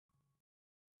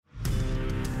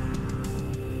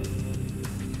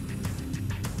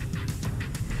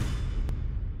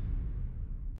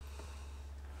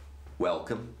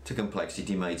Welcome to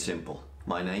Complexity Made Simple.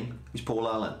 My name is Paul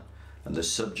Allen, and the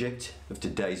subject of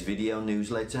today's video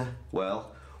newsletter,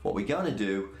 well, what we're going to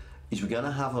do is we're going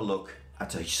to have a look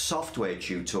at a software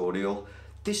tutorial,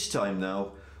 this time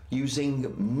though using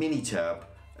Minitab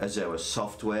as our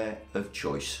software of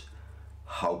choice.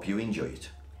 Hope you enjoy it.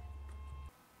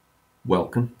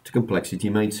 Welcome to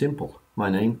Complexity Made Simple. My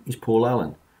name is Paul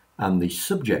Allen, and the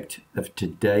subject of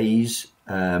today's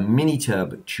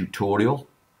Minitab tutorial,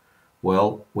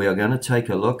 well, we are going to take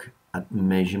a look at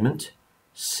measurement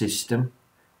system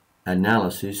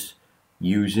analysis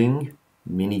using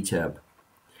Minitab.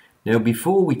 Now,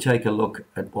 before we take a look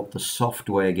at what the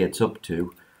software gets up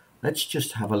to, let's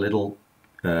just have a little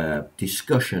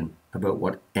discussion about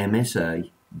what MSA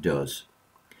does.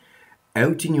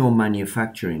 Out in your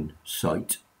manufacturing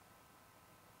site,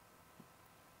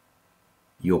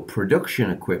 your production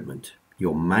equipment,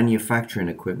 your manufacturing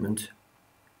equipment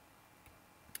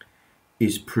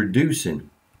is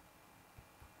producing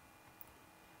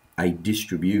a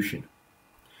distribution.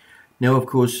 Now, of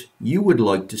course, you would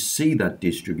like to see that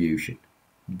distribution,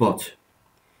 but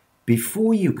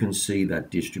before you can see that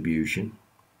distribution,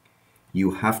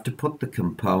 you have to put the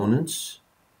components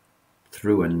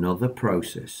through another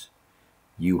process.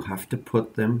 You have to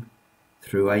put them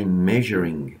through a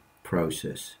measuring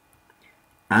process.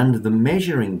 And the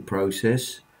measuring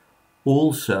process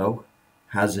also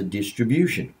has a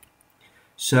distribution.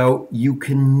 So you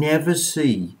can never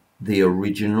see the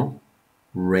original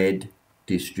red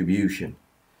distribution.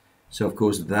 So of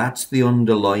course that's the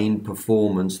underlying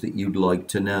performance that you'd like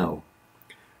to know.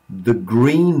 The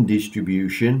green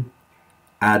distribution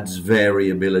adds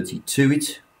variability to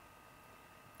it,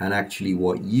 and actually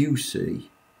what you see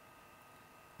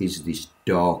is this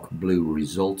dark blue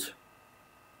result,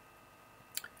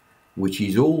 which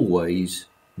is always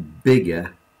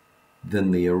bigger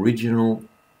than the original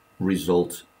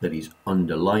result that is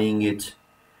underlying it,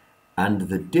 and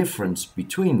the difference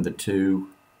between the two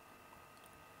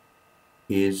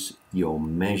is your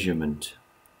measurement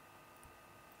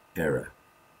error.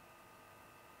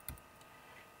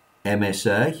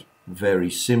 MSA,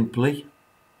 very simply,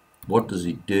 what does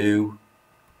it do?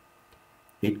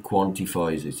 It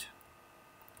quantifies it.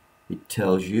 It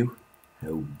tells you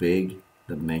how big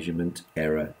the measurement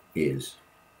error is.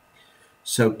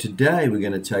 So today we're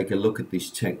going to take a look at this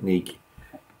technique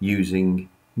using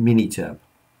Minitab.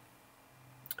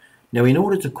 Now, in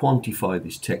order to quantify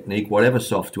this technique, whatever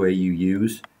software you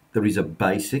use, there is a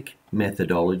basic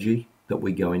methodology that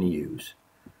we're going to use,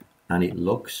 and it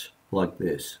looks like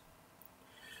this.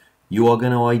 You are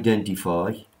going to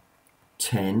identify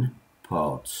 10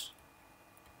 parts.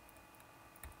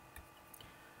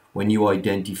 When you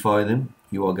identify them,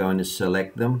 you are going to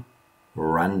select them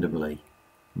randomly.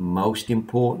 Most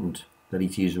important that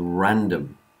it is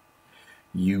random.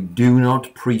 You do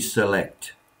not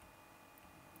pre-select.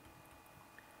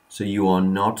 So you are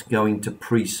not going to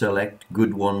pre-select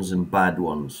good ones and bad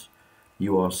ones.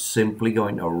 You are simply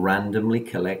going to randomly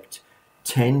collect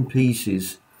 10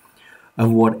 pieces of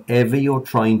whatever you're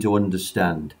trying to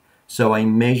understand. So a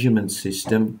measurement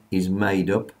system is made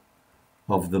up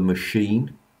of the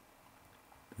machine,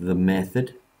 the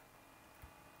method,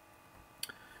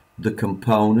 the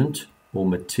component or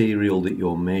material that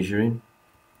you're measuring,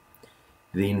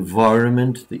 the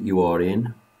environment that you are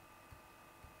in,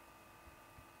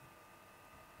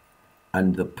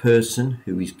 and the person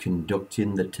who is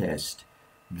conducting the test.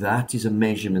 That is a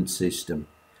measurement system.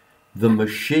 The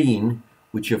machine,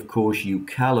 which of course you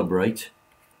calibrate,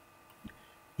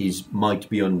 might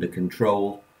be under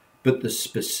control, but the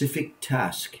specific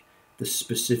task, the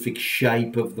specific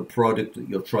shape of the product that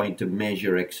you're trying to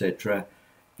measure, etc.,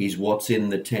 is what's in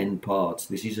the 10 parts.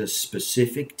 This is a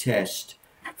specific test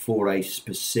for a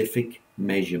specific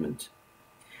measurement.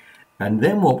 And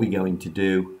then what we're going to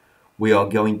do, we are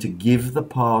going to give the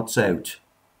parts out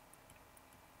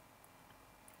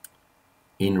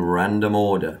in random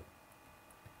order.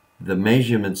 The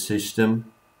measurement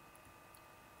system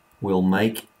will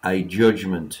make a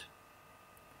judgment,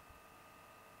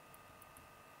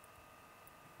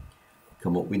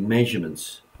 come up with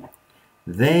measurements.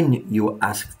 Then you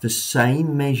ask the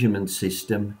same measurement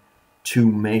system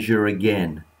to measure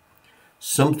again.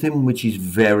 Something which is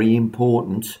very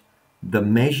important, the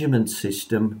measurement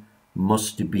system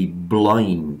must be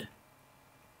blind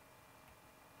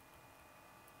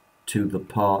to the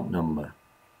part number.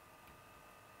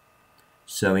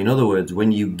 So in other words,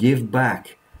 when you give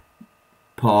back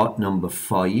part number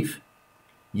 5,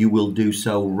 you will do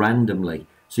so randomly.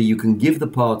 So you can give the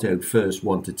part out first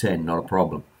 1 to 10, not a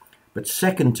problem. But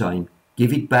second time,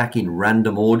 give it back in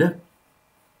random order,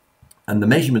 And the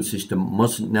measurement system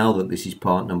mustn't know that this is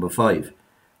part number 5.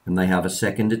 And they have a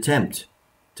second attempt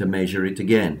to measure it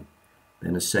again.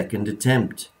 Then a second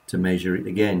attempt to measure it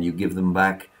again. You give them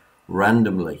back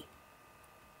randomly.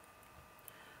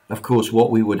 Of course,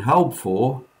 what we would hope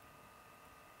for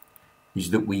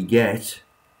is that we get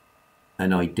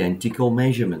an identical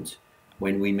measurement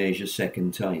when we measure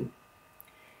second time.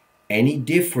 Any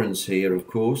difference here, of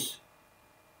course,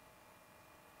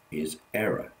 is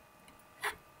error.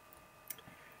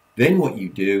 Then what you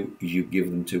do is you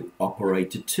give them to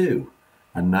operator 2,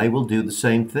 and they will do the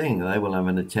same thing. They will have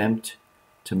an attempt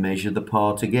to measure the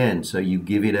part again. So you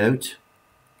give it out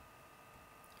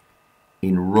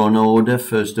in run order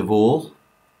first of all.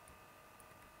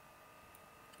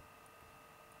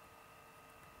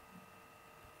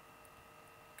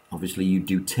 Obviously you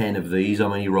do 10 of these,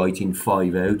 I'm only writing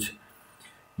 5 out.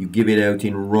 You give it out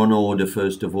in run order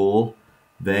first of all,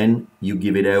 then you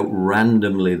give it out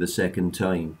randomly the second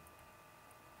time.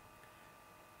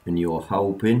 And you're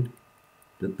hoping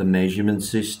that the measurement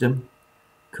system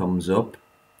comes up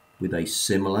with a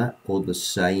similar or the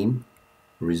same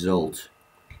result.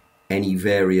 Any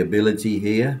variability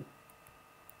here,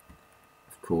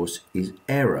 of course, is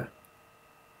error.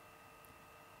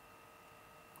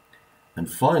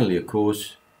 And finally, of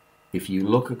course, if you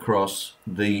look across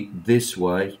this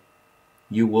way,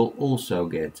 you will also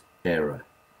get error.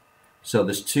 So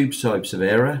there's 2 types of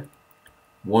error.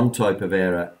 One type of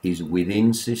error is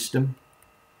within system.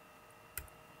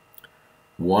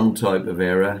 One type of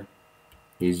error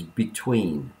is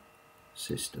between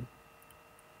system.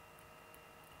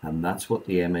 And that's what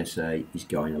the MSA is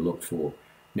going to look for.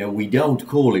 Now, we don't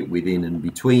call it within and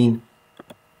between.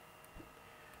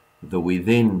 The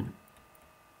within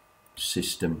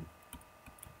system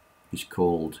is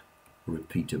called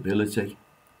repeatability.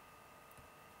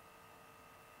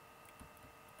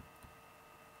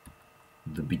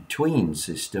 The between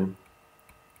system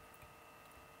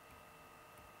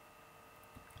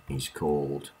is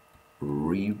called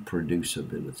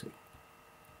reproducibility.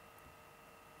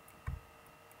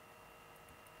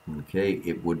 Okay,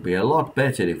 it would be a lot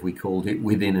better if we called it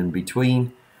within and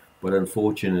between, but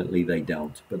unfortunately they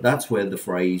don't. But that's where the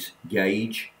phrase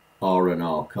gauge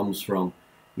R&R comes from.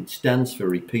 It stands for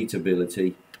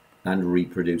repeatability and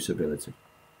reproducibility.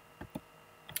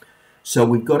 So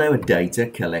we've got our data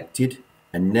collected,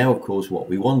 and now of course what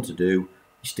we want to do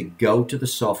is to go to the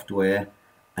software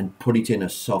and put it in a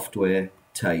software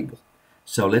table.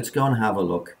 So let's go and have a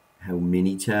look how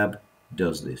Minitab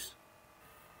does this.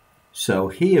 So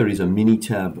here is a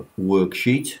Minitab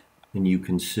worksheet, and you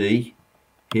can see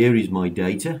here is my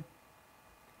data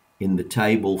in the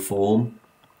table form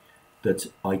that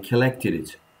I collected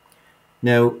it.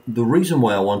 Now, the reason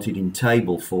why I want it in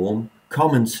table form,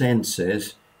 common sense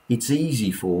says it's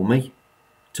easy for me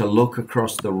to look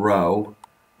across the row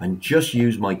and just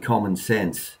use my common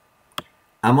sense.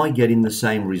 Am I getting the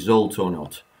same result or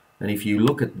not? And if you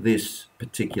look at this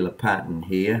particular pattern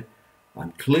here,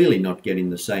 I'm clearly not getting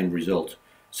the same result.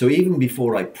 So even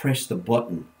before I press the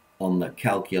button on the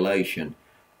calculation,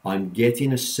 I'm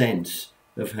getting a sense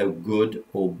of how good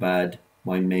or bad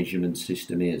my measurement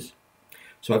system is.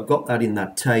 So I've got that in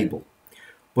that table.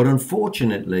 But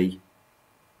unfortunately,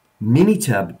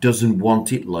 Minitab doesn't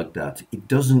want it like that. It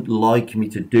doesn't like me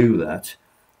to do that.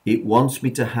 It wants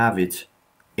me to have it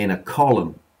in a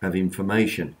column of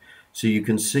information. So you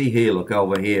can see here, look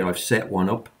over here, I've set one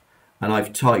up and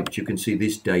I've typed, you can see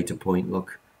this data point,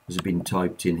 look, has been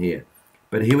typed in here.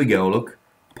 But here we go, look,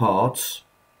 parts,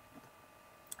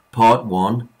 part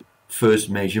 1, first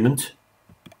measurement,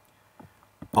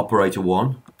 operator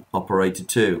 1, operator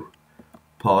 2.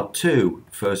 Part 2,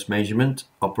 first measurement,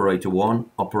 operator 1,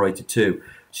 operator 2.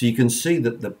 So you can see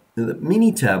that the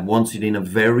Minitab wants it in a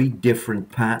very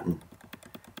different pattern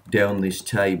down this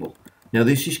table. Now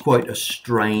this is quite a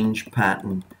strange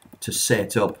pattern to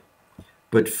set up,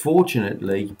 but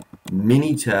fortunately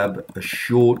Minitab has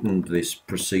shortened this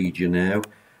procedure now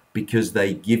because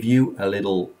they give you a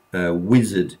little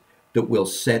wizard that will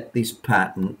set this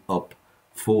pattern up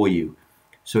for you.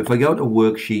 So if I go to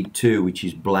worksheet 2, which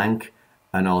is blank,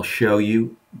 and I'll show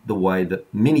you the way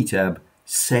that Minitab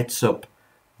sets up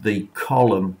the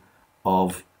column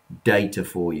of data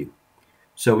for you.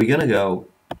 So we're going to go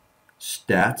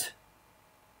Stat,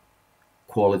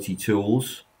 Quality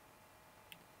Tools,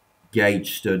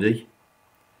 Gauge Study,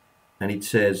 and it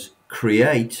says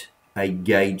create a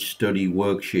gauge study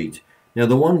worksheet. Now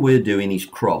the one we're doing is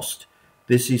crossed.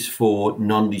 This is for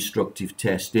non-destructive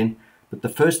testing, but the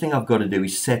first thing I've got to do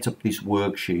is set up this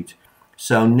worksheet.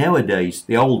 So nowadays,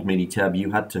 the old Minitab, you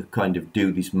had to kind of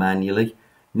do this manually.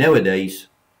 Nowadays,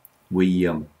 we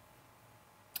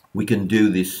we can do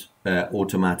this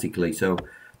automatically. So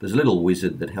there's a little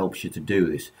wizard that helps you to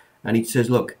do this. And it says,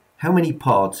 look, how many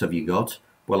parts have you got?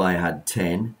 Well, I had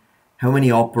 10. How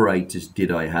many operators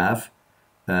did I have?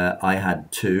 I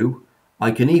had 2.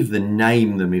 I can even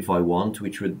name them if I want,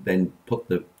 which would then put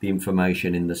the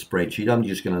information in the spreadsheet. I'm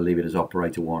just going to leave it as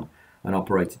operator 1 and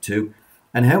operator 2.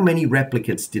 And how many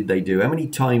replicates did they do? How many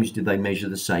times did they measure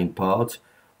the same part?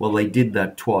 Well, they did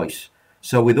that twice.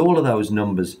 So with all of those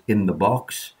numbers in the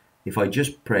box, if I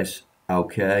just press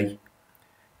OK,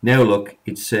 now look,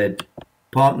 it said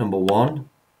part number 1,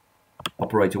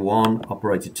 operator 1,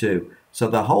 operator 2. So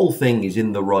the whole thing is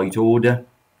in the right order,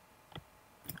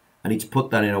 and it's put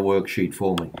that in a worksheet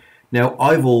for me. Now,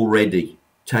 I've already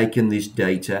taken this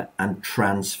data and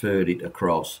transferred it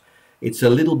across. It's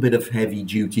a little bit of heavy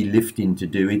duty lifting to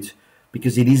do it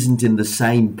because it isn't in the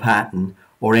same pattern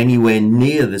or anywhere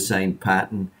near the same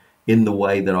pattern in the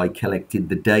way that I collected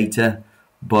the data,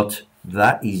 but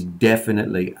that is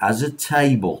definitely, as a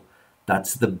table,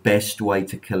 that's the best way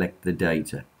to collect the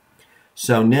data.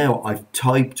 So now I've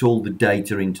typed all the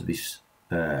data into this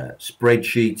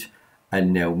spreadsheet,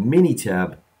 and now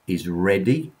Minitab is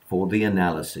ready for the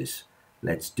analysis.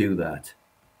 Let's do that.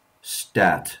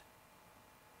 Stat,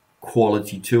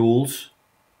 quality tools,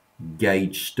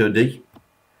 gauge study,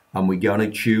 and we're going to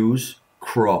choose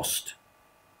crossed.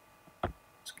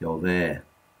 Let's go there.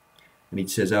 And it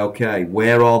says, okay,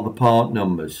 where are the part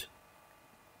numbers?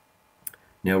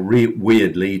 Now,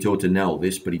 weirdly, it ought to know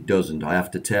this, but it doesn't. I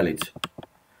have to tell it.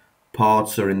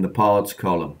 Parts are in the parts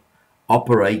column.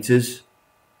 Operators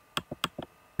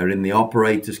are in the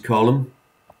operators column.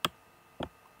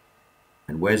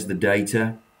 And where's the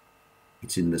data?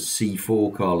 It's in the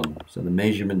C4 column. So the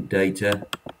measurement data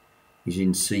is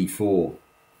in C4.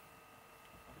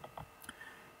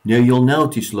 Now you'll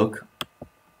notice, look,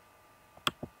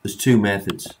 there's 2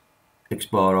 methods, X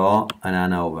bar R and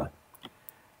ANOVA.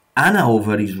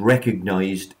 ANOVA is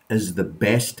recognized as the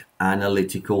best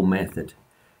analytical method.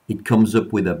 It comes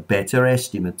up with a better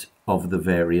estimate of the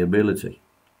variability.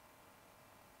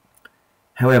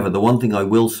 However, the one thing I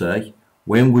will say,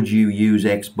 when would you use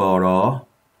X bar R?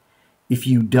 If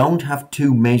you don't have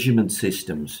 2 measurement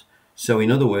systems. So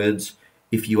in other words,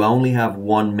 if you only have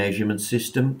one measurement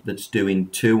system that's doing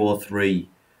 2 or 3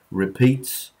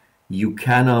 repeats, you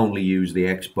can only use the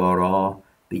X bar R.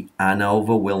 The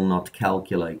ANOVA will not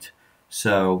calculate.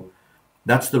 So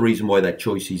that's the reason why that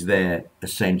choice is there,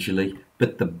 essentially.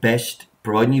 But the best,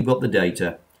 providing you've got the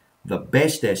data, the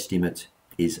best estimate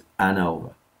is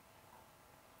ANOVA.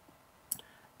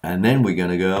 And then we're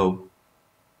going to go,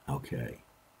 okay.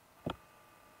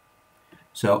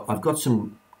 So I've got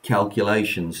some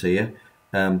calculations here.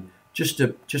 Just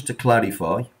to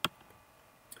clarify,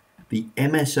 the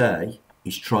MSA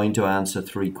is trying to answer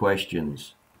 3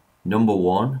 questions. Number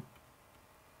 1,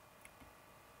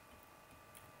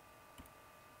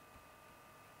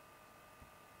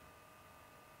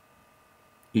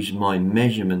 is my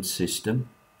measurement system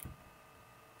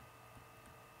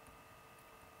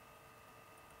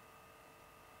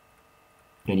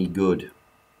any good?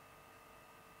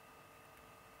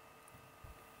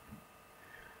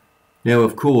 Now,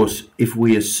 of course, if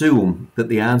we assume that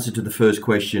the answer to the first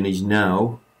question is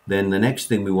no, then the next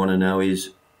thing we want to know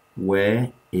is,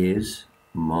 where is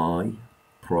my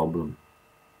problem?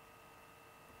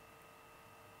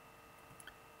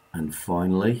 And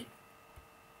finally,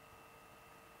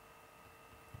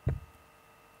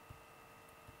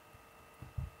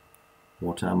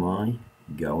 what am I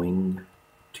going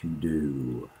to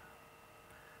do?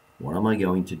 What am I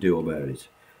going to do about it?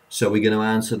 So we're going to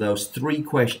answer those 3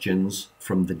 questions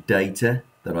from the data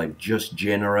that I've just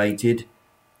generated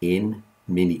in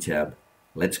Minitab.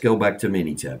 Let's go back to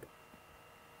Minitab.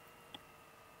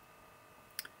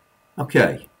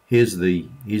 Okay, here's the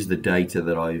data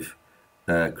that I've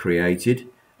created.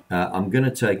 I'm going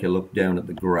to take a look down at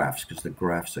the graphs because the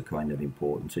graphs are kind of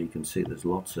important. So you can see there's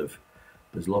lots of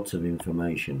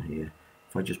information here.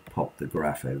 If I just pop the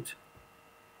graph out.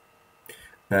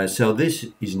 So this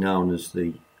is known as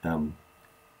the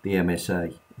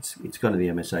MSA. It's kind of the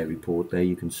MSA report there.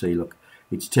 You can see, look,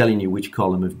 it's telling you which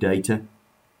column of data.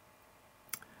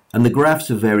 And the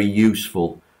graphs are very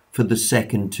useful for the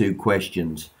second 2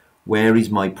 questions. Where is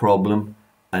my problem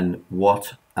and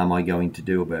what am I going to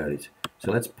do about it?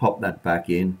 So let's pop that back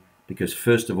in because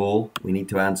first of all, we need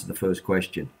to answer the first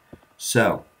question.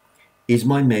 So, is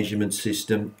my measurement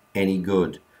system any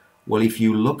good? Well, if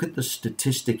you look at the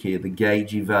statistic here, the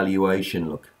gauge evaluation,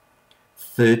 look,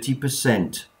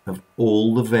 30% of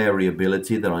all the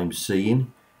variability that I'm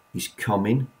seeing is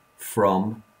coming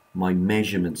from my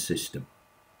measurement system.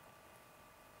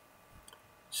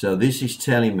 So this is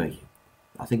telling me,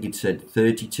 I think it said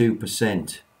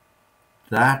 32%.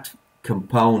 That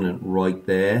component right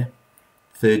there,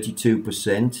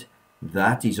 32%,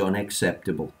 that is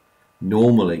unacceptable.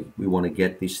 Normally, we want to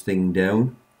get this thing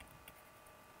down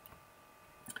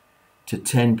to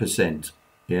 10%.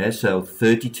 Yeah, so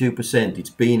 32%, it's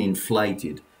being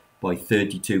inflated by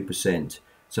 32%.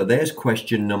 So there's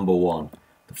question number one.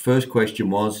 The first question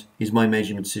was, is my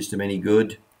measurement system any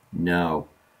good? No.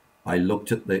 I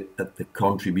looked at the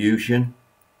contribution,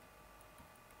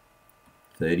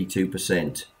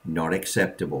 32%, not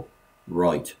acceptable.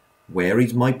 Right, where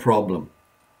is my problem?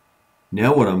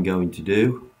 Now what I'm going to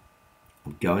do,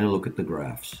 I'm going to look at the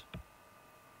graphs.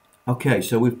 Okay,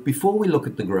 so before we look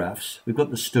at the graphs, we've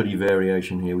got the study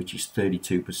variation here, which is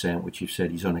 32%, which you've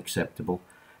said is unacceptable.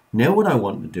 Now what I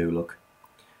want to do, look,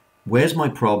 where's my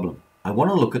problem? I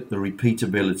want to look at the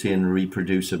repeatability and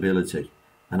reproducibility.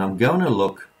 And I'm going to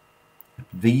look at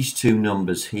these two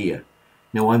numbers here.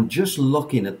 Now I'm just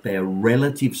looking at their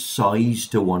relative size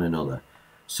to one another.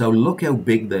 So look how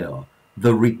big they are.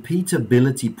 The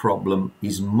repeatability problem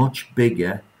is much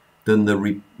bigger than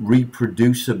the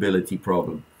reproducibility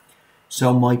problem.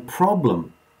 So my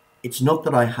problem, it's not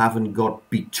that I haven't got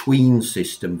between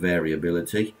system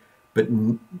variability, but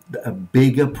a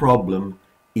bigger problem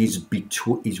is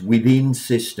within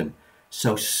system.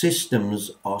 So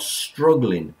systems are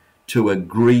struggling to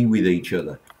agree with each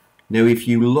other. Now if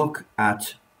you look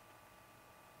at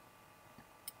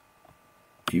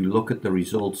the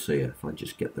results here, if I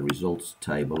just get the results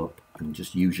table up and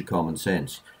just use your common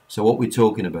sense. So what we're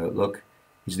talking about, look,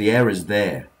 is the errors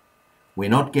there. We're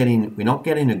not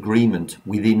getting agreement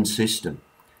within system.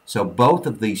 So both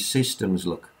of these systems,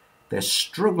 look, they're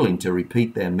struggling to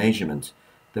repeat their measurement.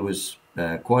 There was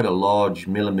quite a large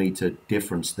millimeter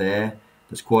difference there.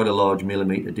 There's quite a large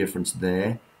millimeter difference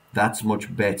there. That's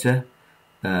much better.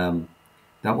 That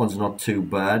one's not too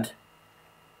bad.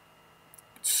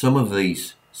 Some of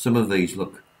these,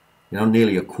 look,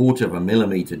 nearly a quarter of a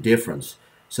millimeter difference.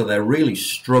 So they're really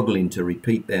struggling to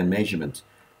repeat their measurement.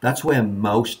 That's where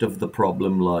most of the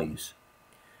problem lies.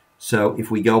 So if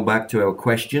we go back to our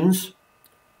questions,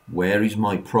 where is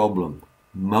my problem?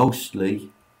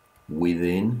 Mostly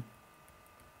within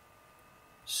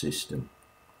system.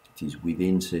 It is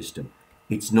within system.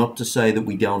 It's not to say that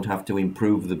we don't have to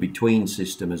improve the between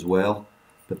system as well,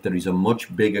 but there is a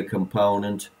much bigger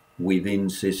component within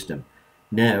system.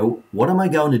 Now, what am I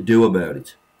going to do about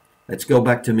it? Let's go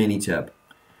back to Minitab.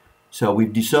 So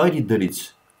we've decided that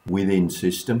it's within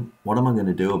system. What am I going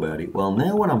to do about it? Well,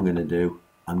 now what I'm going to do,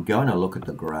 I'm going to look at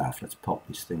the graph. Let's pop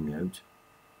this thing out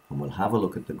and we'll have a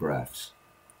look at the graphs.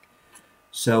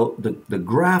 So the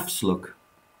graphs, look,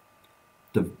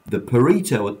 the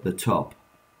Pareto at the top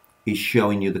is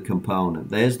showing you the component.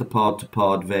 There's the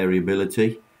part-to-part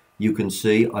variability. You can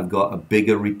see I've got a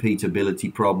bigger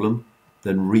repeatability problem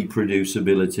than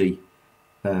reproducibility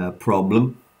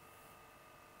problem.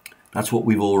 That's what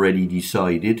we've already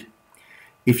decided.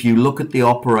 If you look at the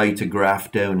operator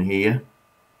graph down here,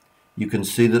 you can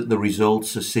see that the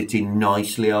results are sitting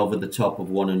nicely over the top of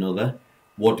one another.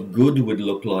 What good would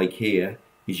look like here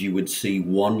is you would see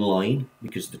one line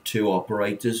because the two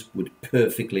operators would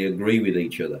perfectly agree with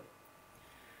each other.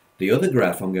 The other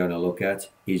graph I'm going to look at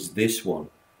is this one,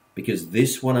 because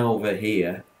this one over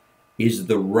here is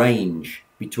the range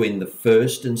between the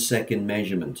first and second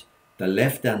measurement. The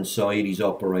left-hand side is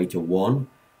operator 1,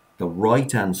 the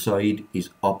right-hand side is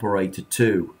operator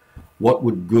 2. What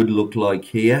would good look like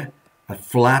here? A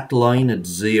flat line at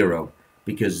 0,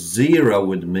 because 0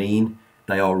 would mean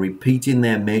they are repeating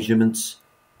their measurements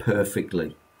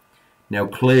perfectly. Now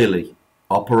clearly,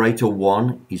 operator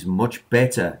 1 is much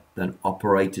better than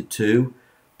operator 2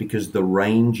 because the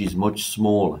range is much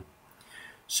smaller.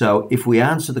 So if we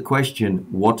answer the question,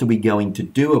 what are we going to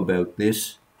do about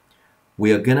this?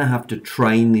 We are going to have to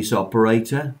train this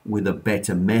operator with a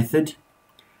better method,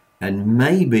 and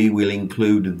maybe we'll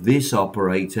include this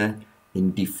operator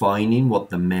in defining what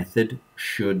the method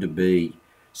should be.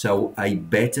 So a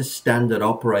better standard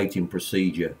operating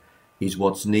procedure is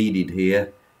what's needed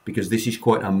here, because this is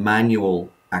quite a manual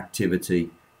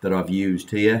activity that I've used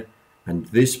here, and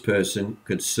this person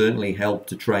could certainly help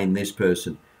to train this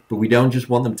person. But we don't just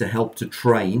want them to help to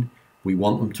train, we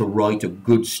want them to write a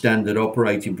good standard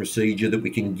operating procedure that we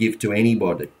can give to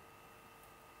anybody.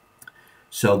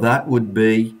 So that would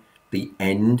be the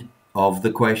end of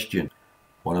the question.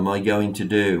 What am I going to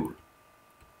do?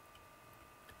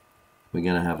 We're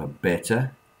going to have a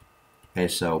better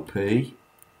SOP.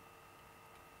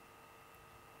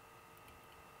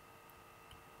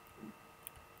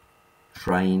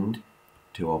 Trained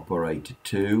to operator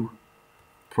 2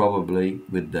 probably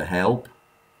with the help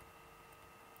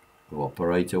of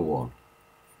operator 1.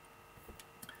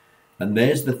 And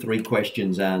there's the 3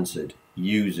 questions answered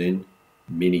using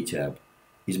Minitab.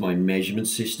 Is my measurement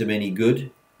system any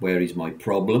good? Where is my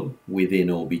problem? Within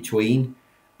or between?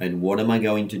 And what am I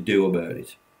going to do about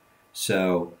it?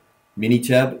 So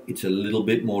Minitab, it's a little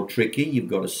bit more tricky. You've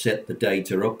got to set the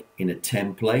data up in a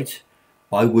template.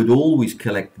 I would always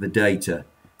collect the data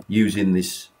using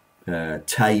this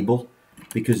table,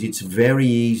 because it's very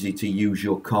easy to use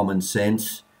your common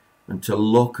sense and to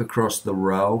look across the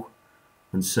row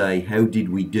and say, how did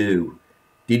we do?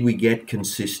 Did we get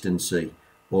consistency?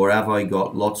 Or have I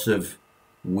got lots of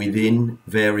within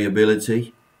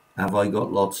variability? Have I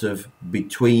got lots of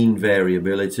between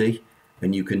variability?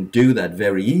 And you can do that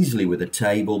very easily with a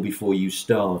table before you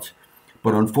start.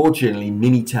 But unfortunately,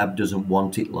 Minitab doesn't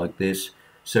want it like this.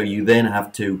 So you then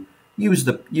have to use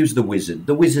the wizard.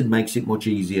 The wizard makes it much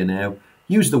easier now.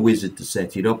 Use the wizard to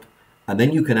set it up, and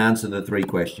then you can answer the 3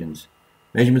 questions.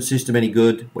 Measurement system any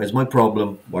good? Where's my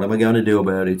problem? What am I going to do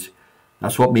about it?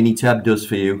 That's what Minitab does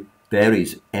for you. There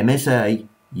is MSA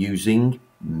using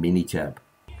Minitab.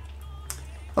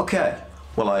 Okay,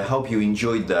 well, I hope you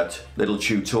enjoyed that little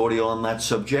tutorial on that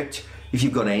subject. If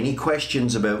you've got any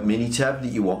questions about Minitab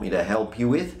that you want me to help you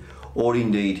with, or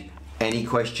indeed any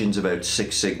questions about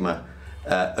Six Sigma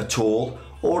at all,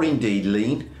 or indeed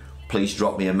Lean, please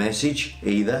drop me a message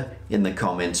either in the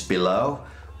comments below.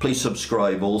 Please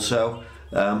subscribe also.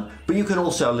 But you can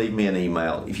also leave me an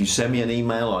email. If you send me an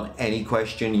email on any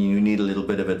question and you need a little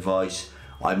bit of advice,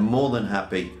 I'm more than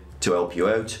happy to help you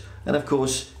out. And of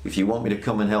course, if you want me to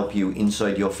come and help you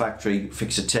inside your factory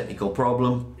fix a technical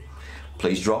problem,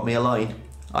 please drop me a line.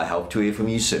 I hope to hear from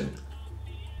you soon.